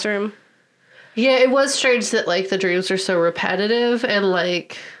the classroom. Yeah, it was strange that, like, the dreams are so repetitive and,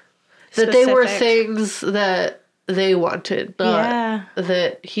 like, that they were Specific. things that they wanted, not Yeah.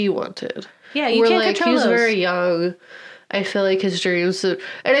 that he wanted. Yeah, you Where, can't like, control he was those. very young. I feel like his dreams, and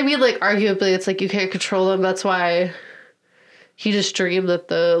I mean, like, arguably, it's like you can't control them. That's why he just dreamed that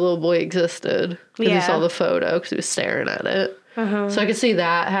the little boy existed because he Yeah. saw the photo because he was staring at it. So I could see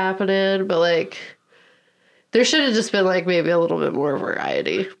that happening, but, like, there should have just been, like, maybe a little bit more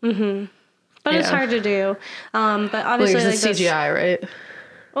variety. But it's Yeah. hard to do. But Like, obviously, it's like, a this- CGI, right?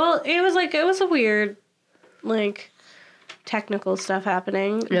 well, it was a weird, like, technical stuff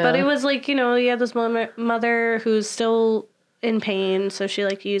happening. Yeah. But it was like, you had this mother who's still in pain, so she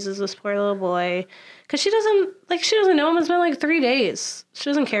like uses this poor little boy because she doesn't know him. It's been like 3 days. She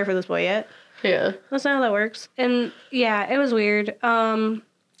doesn't care for this boy yet. Yeah. That's not how that works. And yeah, it was weird. I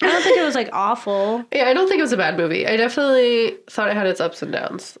don't think it was like awful. Yeah, I don't think it was a bad movie. I definitely thought it had its ups and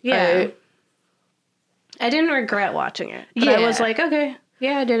downs. Yeah. I didn't regret watching it. But I was like, okay,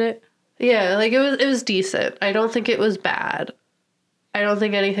 yeah, I did it. Yeah, like it was decent. I don't think it was bad. I don't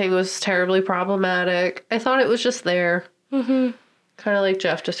think anything was terribly problematic. I thought it was just there. Mm-hmm. Kind of like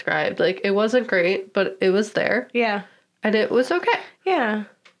Jeff described. Like, it wasn't great, but it was there. Yeah. And it was okay. Yeah.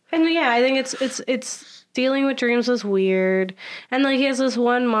 And yeah, I think it's dealing with dreams was weird. And like he has this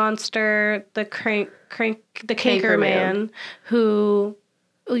one monster, the Canker Man, who,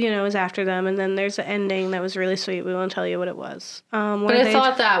 you know, is after them. And then there's an ending that was really sweet. We won't tell you what it was. But I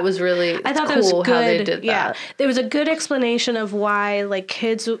thought that was really cool that was good. How they did yeah. that. There was a good explanation of why like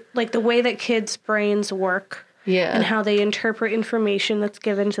kids, like the way that kids' brains work. Yeah. And how they interpret information that's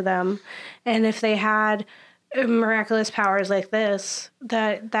given to them. And if they had miraculous powers like this,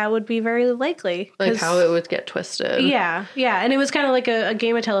 that would be very likely. Like how it would get twisted. Yeah, yeah. And it was kind of like a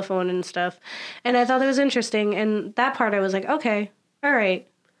game of telephone and stuff. And I thought that was interesting. And that part I was like, okay, all right,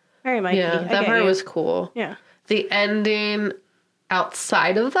 Mikey. Yeah, that part was cool. Yeah. The ending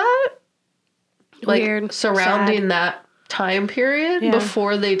outside of that, like weird, surrounding sad. that time period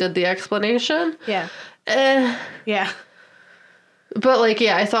before they did the explanation. Yeah. Yeah. But like,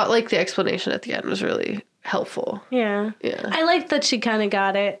 yeah, I thought like the explanation at the end was really helpful. Yeah. Yeah. I liked that she kind of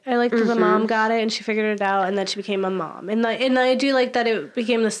got it. I liked that the mom got it and she figured it out and that she became a mom. And I do like that it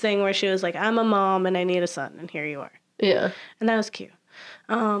became this thing where she was like, I'm a mom and I need a son and here you are. Yeah. And that was cute.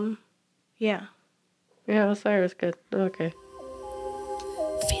 Yeah. Yeah, I thought it was good. Okay.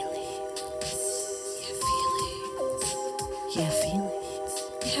 Feelings. Yeah, feelings.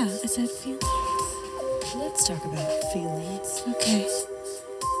 Yeah, I said feelings. Let's talk about feelings. Okay.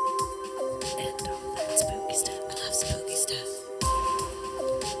 And all that spooky stuff. I love spooky stuff.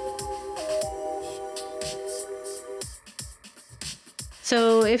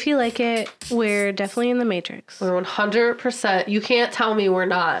 So if you like it, we're definitely in the Matrix. We're 100%. You can't tell me we're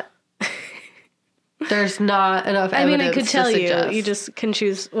not. There's not enough I evidence. mean, I could tell to you. suggest. You just can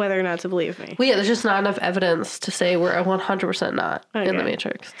choose whether or not to believe me. Well, yeah, there's just not enough evidence to say we're 100% not in the Okay.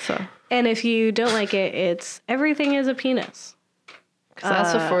 Matrix. So, And if you don't like it, it's everything is a penis. 'cause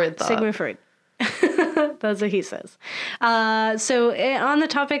that's what Freud thought. Sigmund Freud. That's what he says. So on the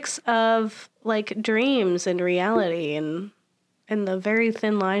topics of like dreams and reality and the very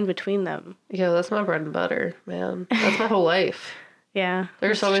thin line between them. Yeah, that's my bread and butter, man. That's my whole life. Yeah.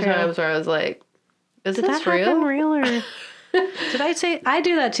 There's so many times where I was like, is Did this that happen real? real or did I say I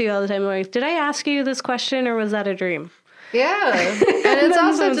do that too all the time? I'm like, did I ask you this question or was that a dream? Yeah. And it's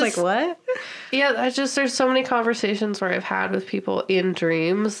also Someone's just, like, what? yeah, there's so many conversations where I've had with people in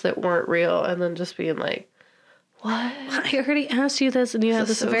dreams that weren't real and then just being like, what? I already asked you this and you have is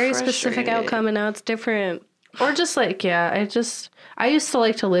this so very specific frustrating. outcome and now it's different. Or just like, yeah, I used to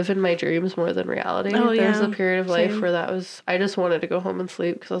like to live in my dreams more than reality. Oh, There was yeah. a period of life Same. where I just wanted to go home and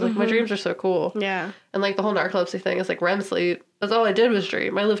sleep because I was like, my dreams are so cool. Yeah. And like the whole narcolepsy thing is like REM sleep. That's all I did was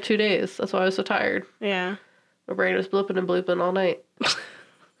dream. I lived 2 days. That's why I was so tired. Yeah. My brain was blipping and blooping all night.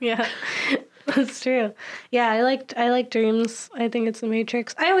 Yeah. That's true. Yeah, I like dreams. I think it's the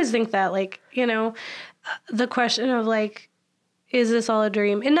Matrix. I always think that, like, you know, the question of like, is this all a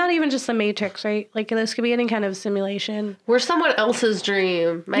dream? And not even just the Matrix, right? Like this could be any kind of simulation. We're someone else's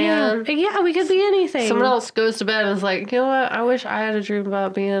dream, man. Yeah, we could be anything. Someone else goes to bed and is like, you know what? I wish I had a dream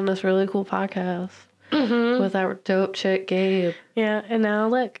about being in this really cool podcast with that dope chick, Gabe. Yeah, and now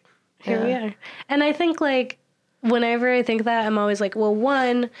look, here we are. And I think like whenever I think that, I'm always like, well,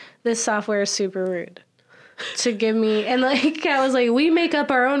 one, this software is super rude to give me. And like, I was like, we make up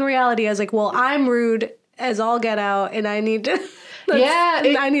our own reality. I was like, well, I'm rude as all get out and I need to,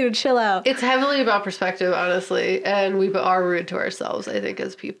 I need to chill out. It's heavily about perspective, honestly, and we are rude to ourselves, I think,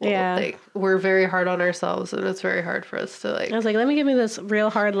 as people. Yeah. Like, we're very hard on ourselves, and it's very hard for us to, like... I was like, let me give me this real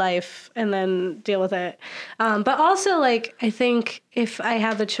hard life and then deal with it. But also, like, I think if I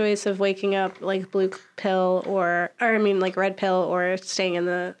have the choice of waking up, like, blue pill or like, red pill or staying in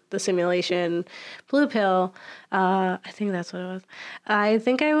the simulation blue pill, I think that's what it was. I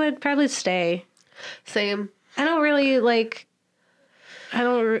think I would probably stay. Same. I don't really, like...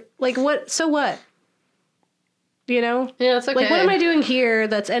 what? So what? You know? Yeah, it's okay. Like, what am I doing here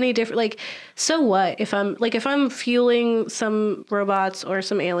that's any different? Like, so what if I'm fueling some robots or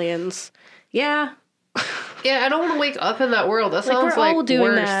some aliens? Yeah. Yeah, I don't want to wake up in that world. That sounds we're like all doing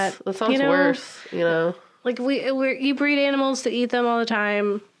worse. that, Sounds you know? worse, you know? Like, you breed animals to eat them all the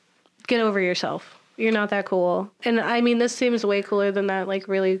time. Get over yourself. You're not that cool. And I mean, this seems way cooler than that, like,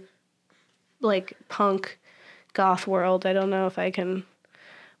 really, like, punk goth world. I don't know if I can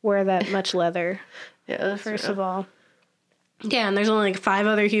wear that much leather, Yeah, that's first true. of all. Yeah, and there's only, like, 5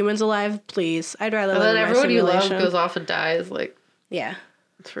 other humans alive. Please. I'd rather And live then in my everyone you love simulation. goes off and dies. Like, Yeah.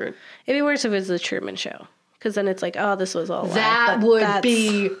 it's rude. It'd be worse if it's the Truman Show. Because then it's like, oh, this was all a lie. That But would that's-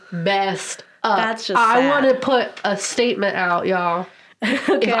 be messed up. That's just I sad. want to put a statement out, y'all. If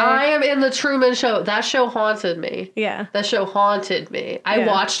I am in the Truman Show, that show haunted me. Yeah. That show haunted me. I Yeah.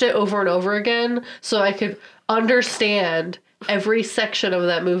 watched it over and over again so I could understand every section of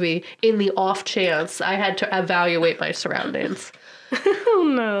that movie in the off chance I had to evaluate my surroundings.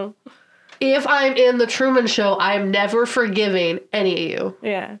 Oh, no. If I'm in the Truman Show, I'm never forgiving any of you.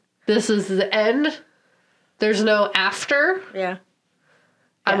 Yeah. This is the end. There's no after. Yeah.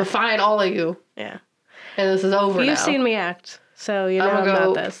 I'm gonna find all of you, Yeah. and this is over now. You've seen me act, so you know I'm I'm gonna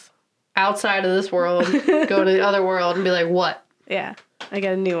about go- this. Outside of this world, go to the other world, and be like, what? Yeah. I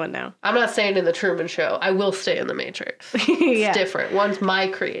got a new one now. I'm not staying in the Truman Show. I will stay in the Matrix. It's Yeah. different. One's my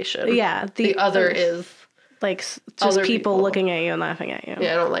creation. Yeah. The other is, like just other people people. looking at you and laughing at you.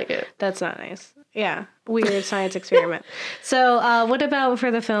 yeah, I don't like it. That's not nice. Yeah. Weird science experiment. So, what about for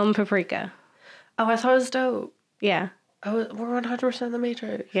the film Paprika? Oh, I thought it was dope. Yeah. We're 100% in the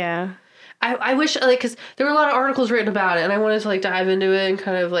Matrix. Yeah. I wish, like, because there were a lot of articles written about it, and I wanted to, like, dive into it and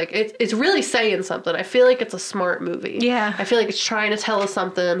kind of, like, it's really saying something. I feel like it's a smart movie. Yeah. I feel like it's trying to tell us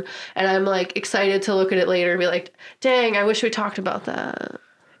something, and I'm, like, excited to look at it later and be like, dang, I wish we talked about that.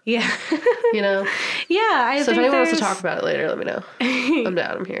 Yeah. You know? Yeah. I So if think anyone wants to there's- talk about it later, let me know. I'm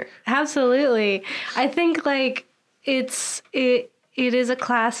down. I'm here. Absolutely. I think like it is a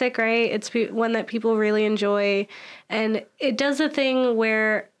classic, right? It's one that people really enjoy, and it does a thing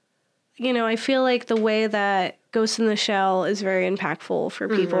where, you know, I feel like the way that Ghost in the Shell is very impactful for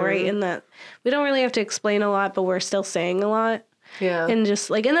people, right? In that we don't really have to explain a lot, but we're still saying a lot. Yeah. And just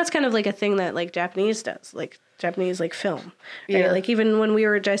like, and that's kind of like a thing that like Japanese does, like Japanese like film, right? Yeah. Like even when we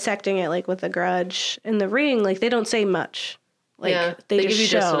were dissecting it, like with The Grudge and The Ring, like they don't say much. Like yeah. they just give you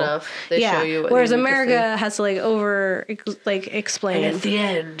show. just enough. They show you what Whereas you need to America has to like see. explain. And at the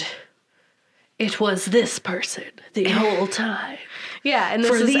end, it was this person the whole time. Yeah, and this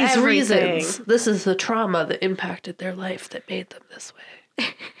For is these everything. reasons, this is the trauma that impacted their life that made them this way.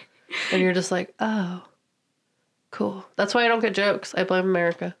 And you're just like, oh, cool. That's why I don't get jokes. I blame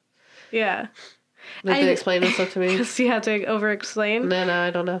America. Yeah. They've been explaining stuff to me. Because you have to over-explain. No,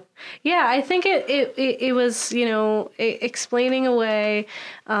 I don't know. Yeah, I think it was, you know, explaining away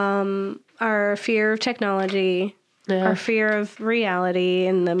our fear of technology, Yeah. our fear of reality,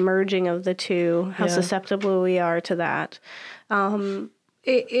 and the merging of the two, how Yeah. susceptible we are to that.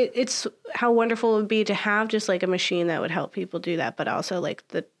 It's how wonderful it would be to have just like a machine that would help people do that, but also like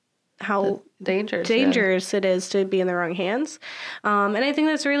how dangerous it is to be in the wrong hands. And I think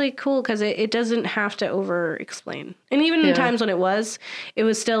that's really cool because it doesn't have to over explain. And even in times when it was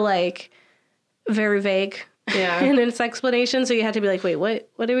still like very vague Yeah. in its explanation. So you had to be like, wait, what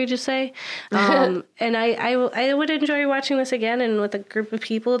did we just say? And I would enjoy watching this again and with a group of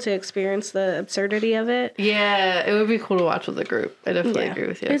people to experience the absurdity of it. Yeah, it would be cool to watch with a group. I definitely agree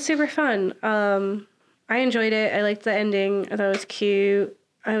with you. It's super fun. I enjoyed it. I liked the ending. I thought it was cute.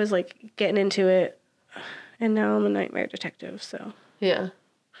 I was like getting into it. And now I'm a nightmare detective, so. Yeah.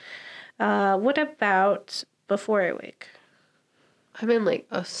 What about Before I Wake? I'm in like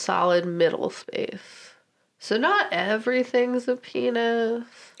a solid middle space. So not everything's a penis.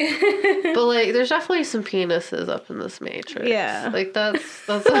 But like there's definitely some penises up in this Matrix. Yeah. Like that's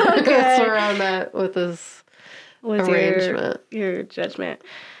that's where I'm at with this With arrangement. your judgment.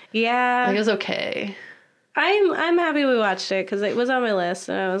 Yeah. Like it's okay. I'm happy we watched it because it was on my list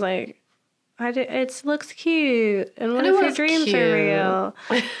and I was like, it looks cute. And what And it if your was dreams are real?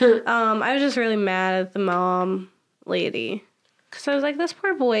 I was just really mad at the mom lady because I was like, this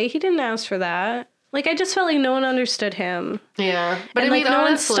poor boy, he didn't ask for that. Like I just felt like no one understood him. Yeah. But And I mean like no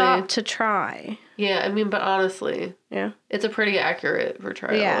honestly, one stopped to try. yeah, I mean but honestly, Yeah. it's a pretty accurate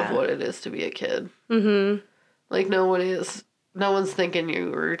portrayal Yeah. of what it is to be a kid. Mm-hmm. Like no one's thinking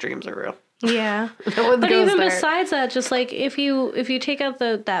your dreams are real. Yeah. No one But goes even there. besides that, just like if you take out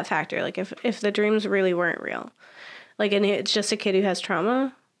that factor, like if the dreams really weren't real, like and it's just a kid who has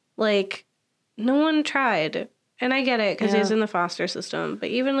trauma, like no one tried. And I get it because he's in the foster system. But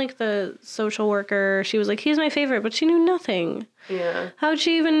even like the social worker, she was like, he's my favorite, but she knew nothing. Yeah. How would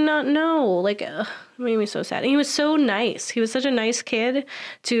she even not know? Like, it made me so sad. And he was so nice. He was such a nice kid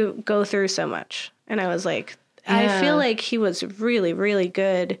to go through so much. And I was like, I feel like he was really, really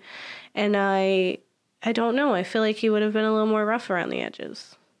good. And I don't know. I feel like he would have been a little more rough around the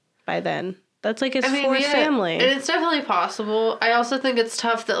edges by then. That's like his fourth family. And it's definitely possible. I also think it's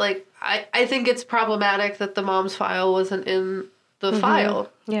tough that, like, I think it's problematic that the mom's file wasn't in the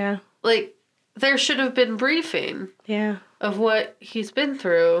file. Yeah. Like, there should have been briefing Yeah. of what he's been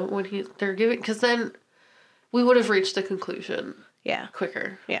through when they're giving, because then we would have reached the conclusion Yeah.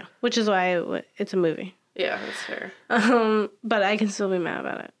 quicker. Yeah. Which is why it's a movie. Yeah, that's fair. But I can still be mad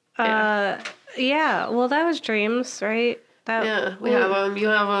about it. Yeah. Yeah. Well, that was Dreams, right? Yeah, we have them. You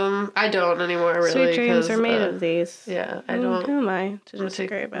have them. I don't anymore, really. Sweet dreams 'cause, are made of these. Yeah, I don't. Who am I to take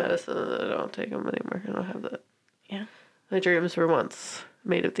disagree about it? medicine. I don't take them anymore. I don't have that. Yeah. My dreams were once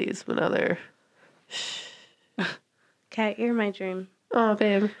made of these, but now they're. Kat, you're my dream. Oh,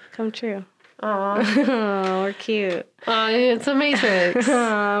 babe. Come true. Aw. Oh, we're cute. It's a Matrix.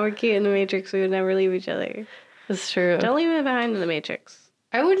 Oh, we're cute in the Matrix. We would never leave each other. It's true. Don't leave me behind in the Matrix.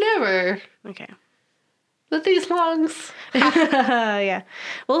 I would never. Okay. With these lungs. Yeah.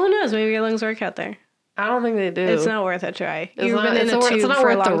 Well, who knows? Maybe your lungs work out there. I don't think they do. It's not worth a try. It's You've not- been in it's a not- tube it's not for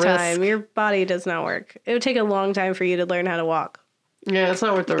a worth the long risk. time. Your body does not work. It would take a long time for you to learn how to walk. Yeah, it's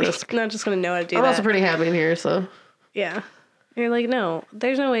not worth the risk. I'm not just going to know how to do I'm that. also pretty happy in here, so. Yeah. You're like, no,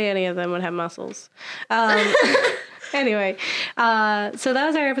 there's no way any of them would have muscles. Anyway, so that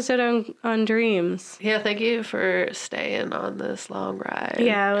was our episode on dreams. Yeah, thank you for staying on this long ride.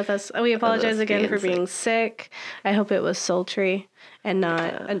 Yeah, with us. We apologize us again for being being sick. I hope it was sultry and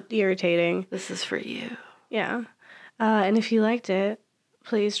not irritating. This is for you. Yeah. And if you liked it,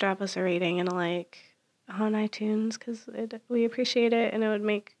 please drop us a rating and a like on iTunes because we appreciate it and it would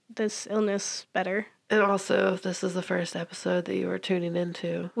make this illness better. And also, if this is the first episode that you are tuning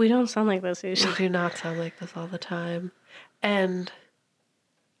into, We don't sound like this we usually. do not sound like this all the time. And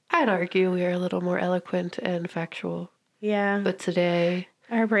I'd argue we are a little more eloquent and factual. Yeah. But today,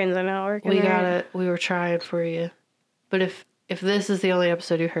 Our brains are not working. we right. got it. We were trying for you. But if this is the only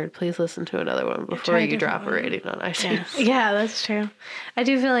episode you heard, please listen to another one before try a you drop different a one. rating on Yeah. iTunes. Yeah, that's true. I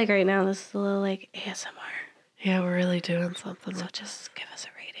do feel like right now this is a little like ASMR. Yeah, we're really doing something So with just give us a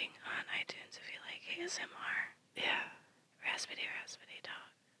rating on iTunes if you like ASMR. Yeah. Raspity dog.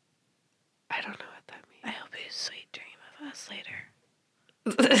 I don't know what that means. I hope you sweet dream of us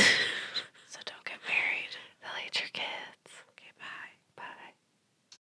later.